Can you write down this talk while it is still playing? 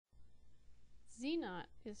Z0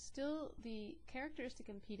 is still the characteristic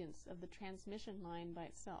impedance of the transmission line by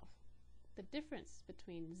itself. The difference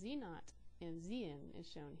between Z0 and Zn is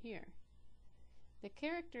shown here. The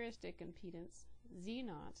characteristic impedance,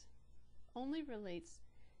 Z0, only relates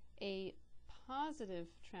a positive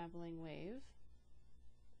traveling wave,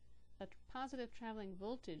 a positive traveling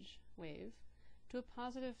voltage wave, to a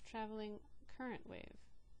positive traveling current wave.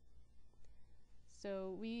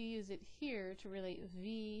 So we use it here to relate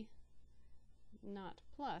V naught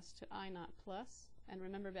plus to I naught plus, and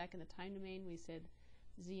remember back in the time domain we said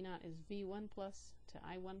Z naught is V1 plus to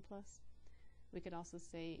I1 plus. We could also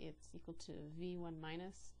say it's equal to V1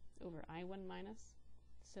 minus over I1 minus.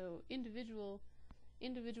 So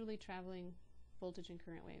individually traveling voltage and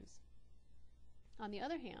current waves. On the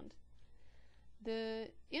other hand, the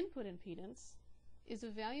input impedance is a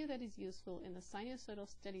value that is useful in the sinusoidal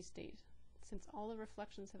steady state, since all the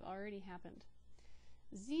reflections have already happened.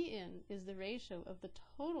 Zn is the ratio of the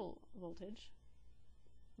total voltage,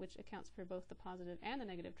 which accounts for both the positive and the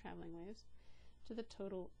negative traveling waves, to the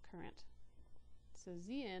total current. So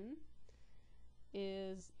Zn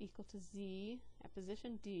is equal to Z at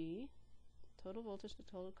position D, total voltage to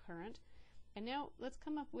total current. And now let's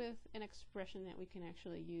come up with an expression that we can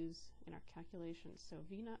actually use in our calculations. So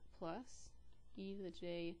V naught plus e to the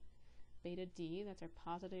j beta d, that's our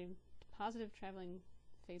positive traveling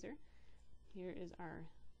phasor. Here is our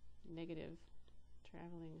negative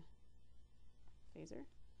traveling phasor.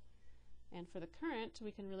 And for the current,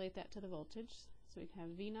 we can relate that to the voltage. So we have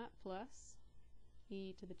V naught plus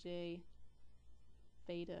e to the j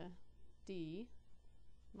beta d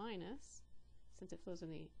minus, since it flows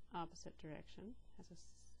in the opposite direction, has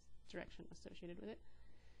a direction associated with it,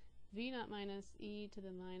 V naught minus e to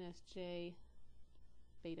the minus j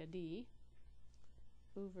beta d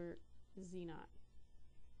over Z naught.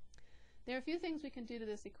 There are a few things we can do to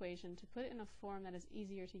this equation to put it in a form that is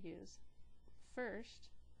easier to use. First,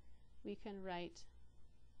 we can write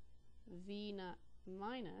V naught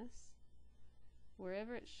minus,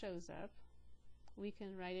 wherever it shows up, we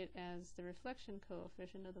can write it as the reflection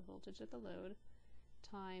coefficient of the voltage at the load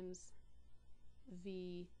times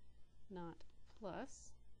V naught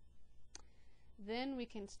plus. Then we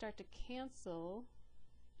can start to cancel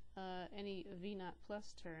any V naught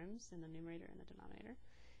plus terms in the numerator and the denominator.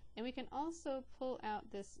 And we can also pull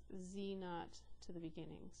out this Z naught to the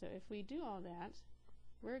beginning. So if we do all that,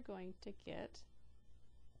 we're going to get,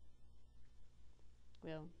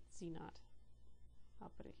 well, Z naught.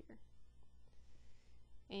 I'll put it here.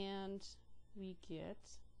 And we get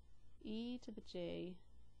e to the j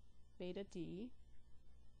beta d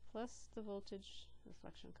plus the voltage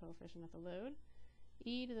reflection coefficient at the load,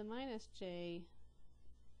 e to the minus j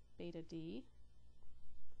beta d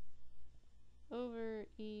over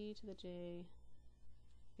e to the j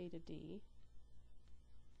beta d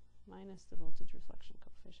minus the voltage reflection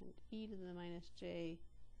coefficient, e to the minus j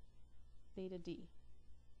beta d.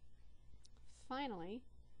 Finally,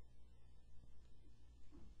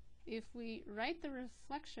 if we write the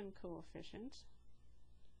reflection coefficient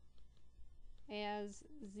as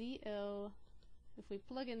ZL, if we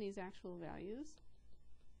plug in these actual values,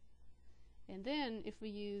 and then if we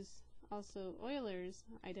use also Euler's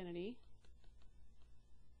identity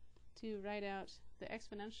to write out the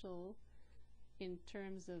exponential in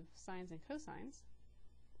terms of sines and cosines,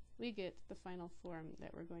 we get the final form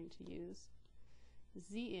that we're going to use.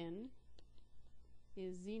 Zn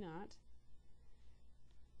is Z naught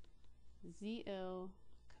ZL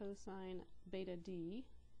cosine beta d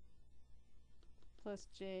plus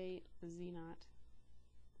j Z naught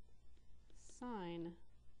sine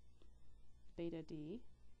beta d,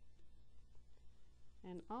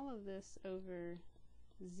 and all of this over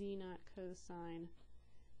Z naught cosine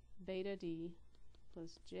beta d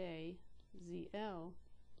plus j ZL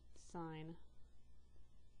sine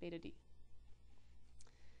beta d.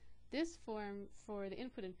 This form for the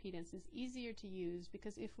input impedance is easier to use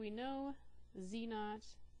because if we know Z naught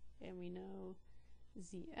and we know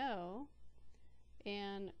ZL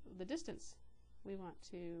and the distance we want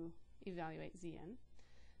to evaluate Zn,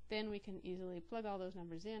 then we can easily plug all those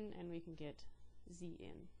numbers in and we can get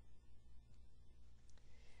Zn.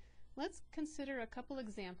 Let's consider a couple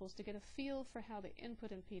examples to get a feel for how the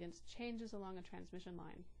input impedance changes along a transmission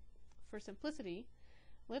line. For simplicity,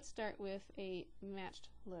 let's start with a matched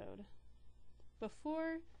load.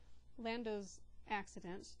 Before Lando's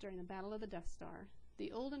accident during the Battle of the Death Star,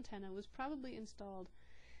 the old antenna was probably installed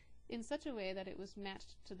in such a way that it was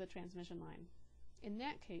matched to the transmission line. In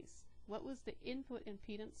that case, what was the input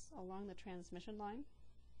impedance along the transmission line?